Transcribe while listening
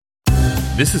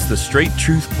This is the Straight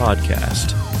Truth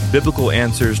Podcast, biblical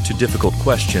answers to difficult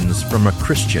questions from a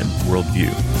Christian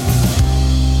worldview.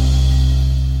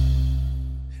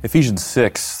 Ephesians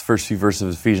 6, first few verses of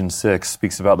Ephesians 6,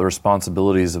 speaks about the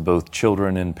responsibilities of both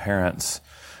children and parents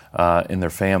in their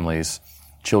families.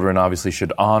 Children obviously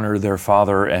should honor their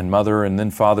father and mother, and then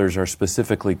fathers are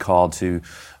specifically called to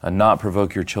not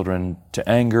provoke your children to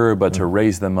anger, but to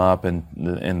raise them up in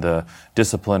the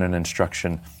discipline and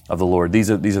instruction of the Lord.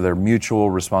 These are their mutual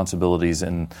responsibilities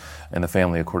in the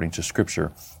family according to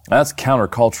Scripture. That's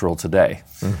countercultural today,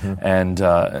 and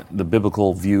the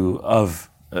biblical view of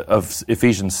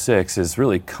Ephesians 6 is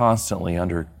really constantly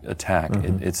under attack.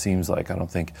 It seems like. I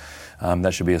don't think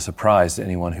that should be a surprise to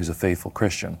anyone who's a faithful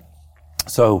Christian.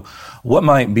 So what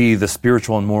might be the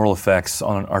spiritual and moral effects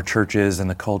on our churches and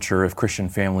the culture if Christian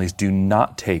families do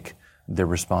not take their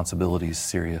responsibilities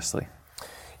seriously?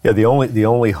 Yeah, the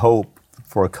only hope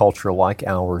for a culture like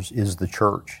ours is the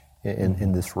church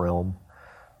in this realm.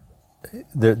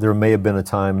 There may have been a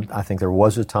time, I think there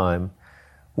was a time,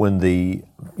 when the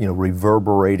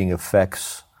reverberating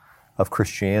effects of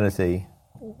Christianity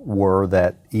were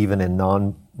that even in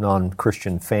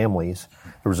non-Christian families,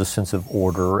 there was a sense of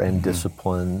order and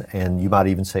discipline, and you might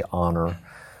even say honor,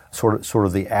 sort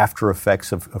of the after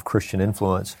effects of Christian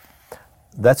influence.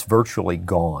 That's virtually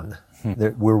gone.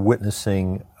 We're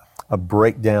witnessing a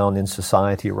breakdown in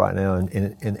society right now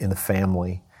in the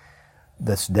family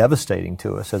that's devastating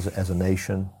to us as a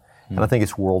nation, and I think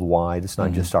it's worldwide. It's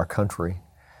not just our country,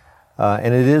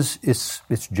 and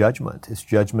it's judgment. It's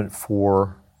judgment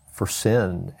for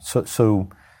sin. So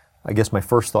I guess my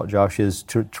first thought, Josh, is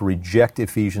to reject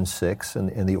Ephesians 6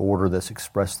 and the order that's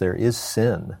expressed there is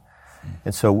sin.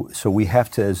 And so we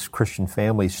have to, as Christian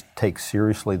families, take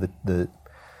seriously the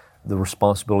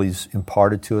responsibilities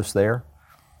imparted to us there.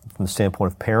 From the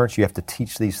standpoint of parents, you have to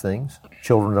teach these things.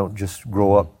 Children don't just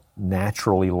grow up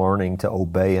naturally learning to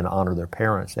obey and honor their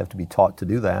parents. They have to be taught to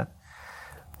do that,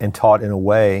 and taught in a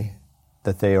way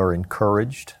that they are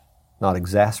encouraged, not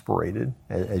exasperated,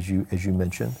 as you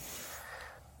mentioned.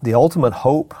 The ultimate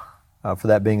hope for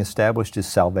that being established is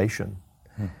salvation.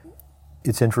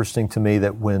 It's interesting to me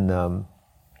that when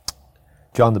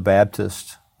John the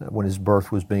Baptist, when his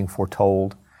birth was being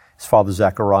foretold, his father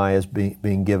Zacharias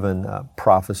being given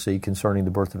prophecy concerning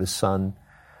the birth of his son,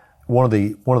 one of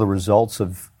the results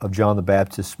of John the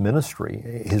Baptist's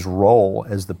ministry, his role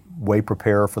as the way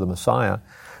preparer for the Messiah,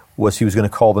 was he was going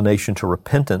to call the nation to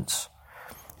repentance.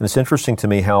 And it's interesting to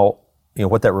me how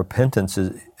what that repentance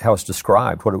is, how it's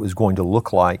described, what it was going to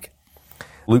look like.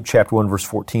 Luke chapter 1 verse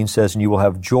 14 says, "And you will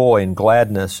have joy and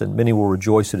gladness, and many will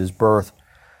rejoice at his birth,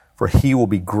 for he will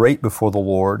be great before the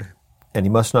Lord, and he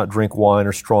must not drink wine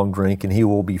or strong drink, and he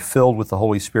will be filled with the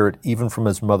Holy Spirit even from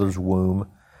his mother's womb.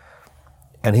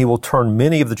 And he will turn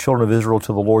many of the children of Israel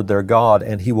to the Lord their God,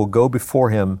 and he will go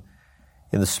before him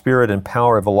in the spirit and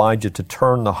power of Elijah to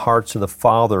turn the hearts of the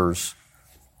fathers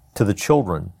to the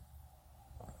children,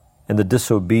 and the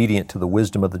disobedient to the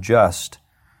wisdom of the just,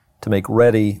 to make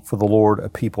ready for the Lord a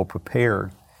people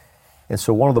prepared." And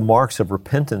so one of the marks of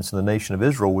repentance in the nation of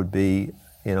Israel would be,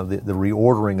 the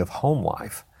reordering of home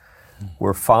life,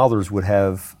 where fathers would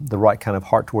have the right kind of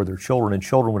heart toward their children, and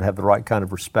children would have the right kind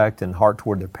of respect and heart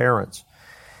toward their parents.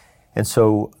 And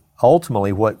so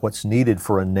ultimately what's needed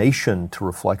for a nation to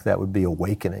reflect that would be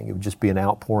awakening. It would just be an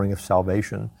outpouring of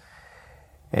salvation.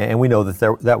 And we know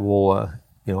that will,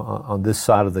 on this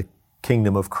side of the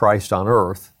kingdom of Christ on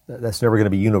earth, that's never going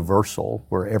to be universal,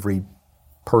 where every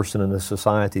person in a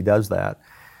society does that.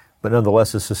 But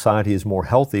nonetheless, a society is more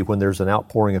healthy when there's an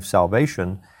outpouring of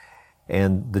salvation,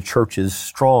 and the church is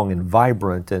strong and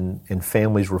vibrant, and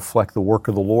families reflect the work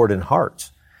of the Lord in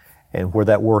hearts. And where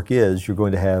that work is, you're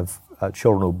going to have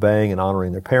children obeying and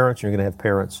honoring their parents. You're going to have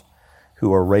parents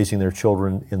who are raising their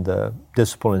children in the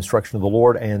discipline and instruction of the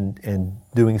Lord, and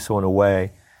doing so in a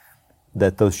way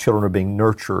that those children are being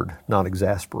nurtured, not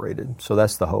exasperated. So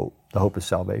that's the hope. The hope is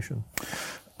salvation.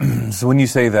 So when you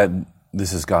say that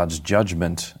this is God's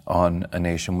judgment on a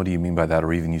nation, what do you mean by that?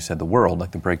 Or even you said the world,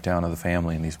 like the breakdown of the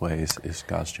family in these ways is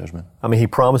God's judgment. I mean, he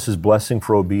promises blessing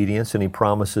for obedience, and he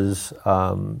promises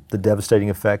the devastating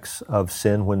effects of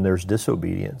sin when there's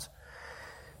disobedience.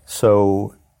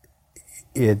 So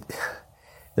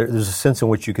there's a sense in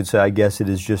which you could say, I guess it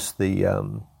is just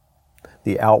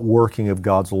the outworking of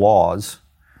God's laws,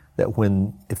 that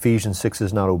when Ephesians 6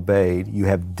 is not obeyed, you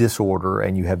have disorder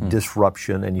and you have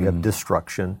disruption and you have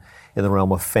destruction in the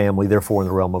realm of family, therefore in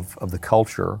the realm of the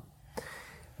culture.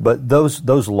 But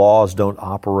those laws don't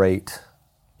operate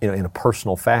in a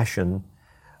personal fashion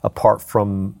apart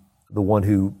from the one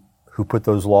who put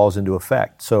those laws into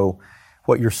effect. So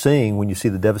what you're seeing when you see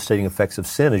the devastating effects of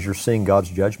sin is you're seeing God's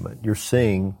judgment. You're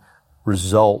seeing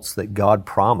results that God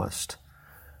promised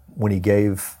when He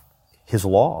gave His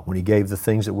law, when He gave the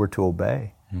things that we're to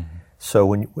obey. So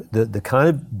when the kind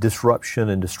of disruption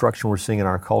and destruction we're seeing in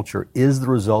our culture is the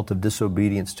result of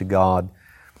disobedience to God,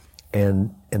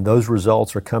 and those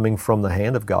results are coming from the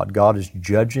hand of God. God is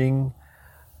judging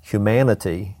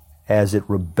humanity as it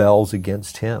rebels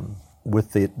against Him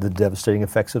with the devastating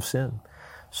effects of sin.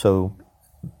 So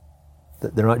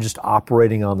they're not just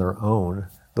operating on their own.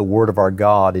 The Word of our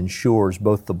God ensures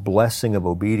both the blessing of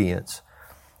obedience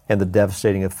and the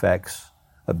devastating effects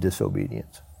of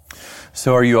disobedience.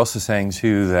 So, are you also saying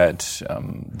too that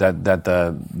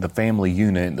the family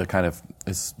unit, the kind of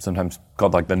is sometimes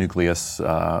called like the nucleus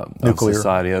of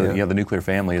society? Yeah, the nuclear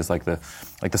family is like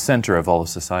the center of all of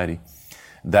society.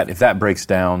 That if that breaks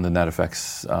down, then that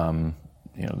affects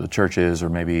the churches, or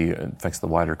maybe it affects the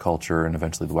wider culture, and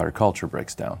eventually the wider culture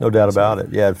breaks down. No doubt about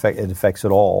it. Yeah, it affects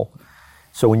it all.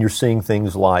 So when you're seeing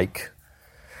things like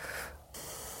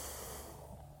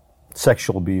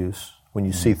sexual abuse, when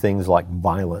you see things like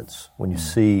violence, when you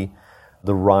see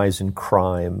the rise in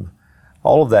crime,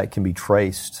 all of that can be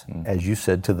traced, as you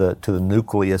said, to the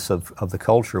nucleus of the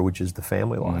culture, which is the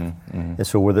family life. And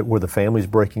so where the family's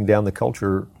breaking down, the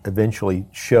culture eventually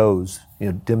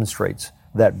demonstrates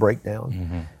that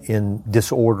breakdown in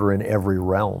disorder in every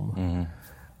realm.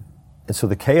 And so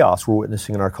the chaos we're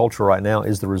witnessing in our culture right now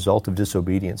is the result of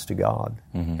disobedience to God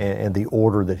and the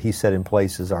order that He set in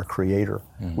place as our Creator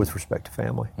with respect to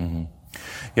family.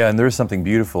 Yeah, and there is something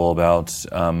beautiful about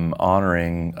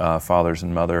honoring fathers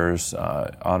and mothers,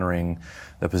 honoring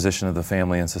the position of the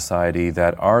family in society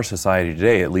that our society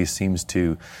today at least seems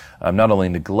to not only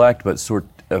neglect, but sort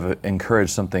of encourage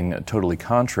something totally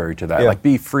contrary to that. Yeah. Like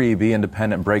be free, be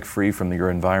independent, break free from your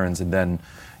environs, and then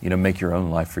make your own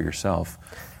life for yourself.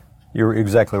 You're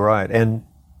exactly right. And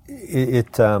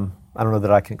it I don't know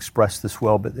that I can express this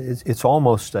well, but it's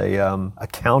almost a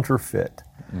counterfeit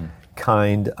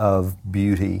kind of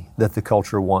beauty that the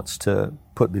culture wants to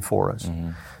put before us.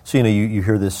 So you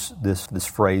hear this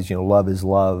phrase, love is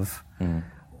love.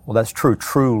 Well, that's true.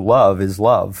 True love is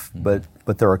love, but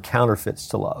there are counterfeits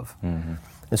to love.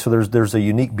 And so there's a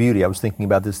unique beauty. I was thinking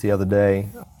about this the other day.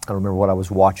 I don't remember what I was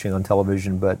watching on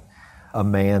television, but a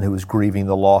man who was grieving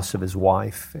the loss of his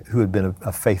wife, who had been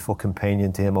a faithful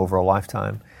companion to him over a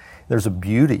lifetime. There's a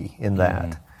beauty in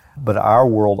that, but our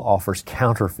world offers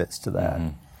counterfeits to that.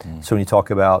 So when you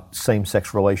talk about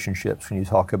same-sex relationships, when you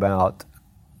talk about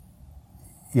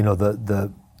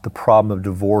the problem of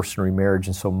divorce and remarriage,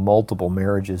 and so multiple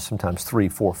marriages, sometimes 3,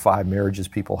 4, 5 marriages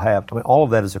people have, all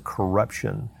of that is a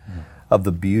corruption of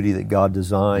the beauty that God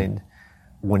designed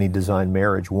when He designed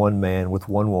marriage, one man with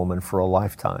one woman for a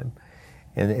lifetime.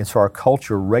 And so our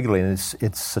culture regularly, and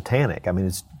it's satanic,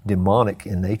 it's demonic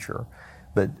in nature,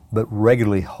 but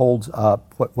regularly holds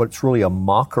up what's really a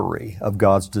mockery of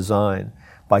God's design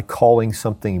by calling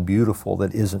something beautiful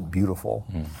that isn't beautiful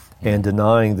and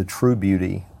denying the true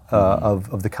beauty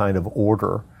of the kind of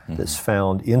order that's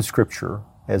found in Scripture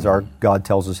as our God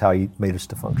tells us how He made us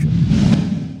to function.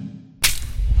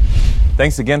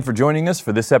 Thanks again for joining us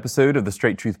for this episode of the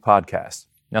Straight Truth Podcast.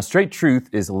 Now, Straight Truth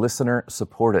is listener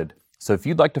supported. So if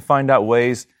you'd like to find out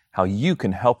ways how you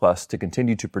can help us to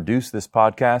continue to produce this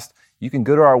podcast, you can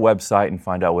go to our website and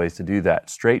find out ways to do that,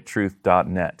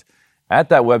 straighttruth.net. At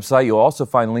that website, you'll also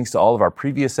find links to all of our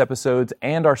previous episodes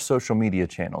and our social media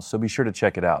channels, so be sure to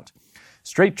check it out.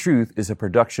 Straight Truth is a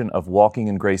production of Walking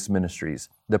in Grace Ministries,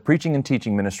 the preaching and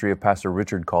teaching ministry of Pastor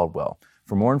Richard Caldwell.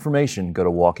 For more information, go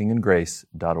to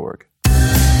walkingingrace.org.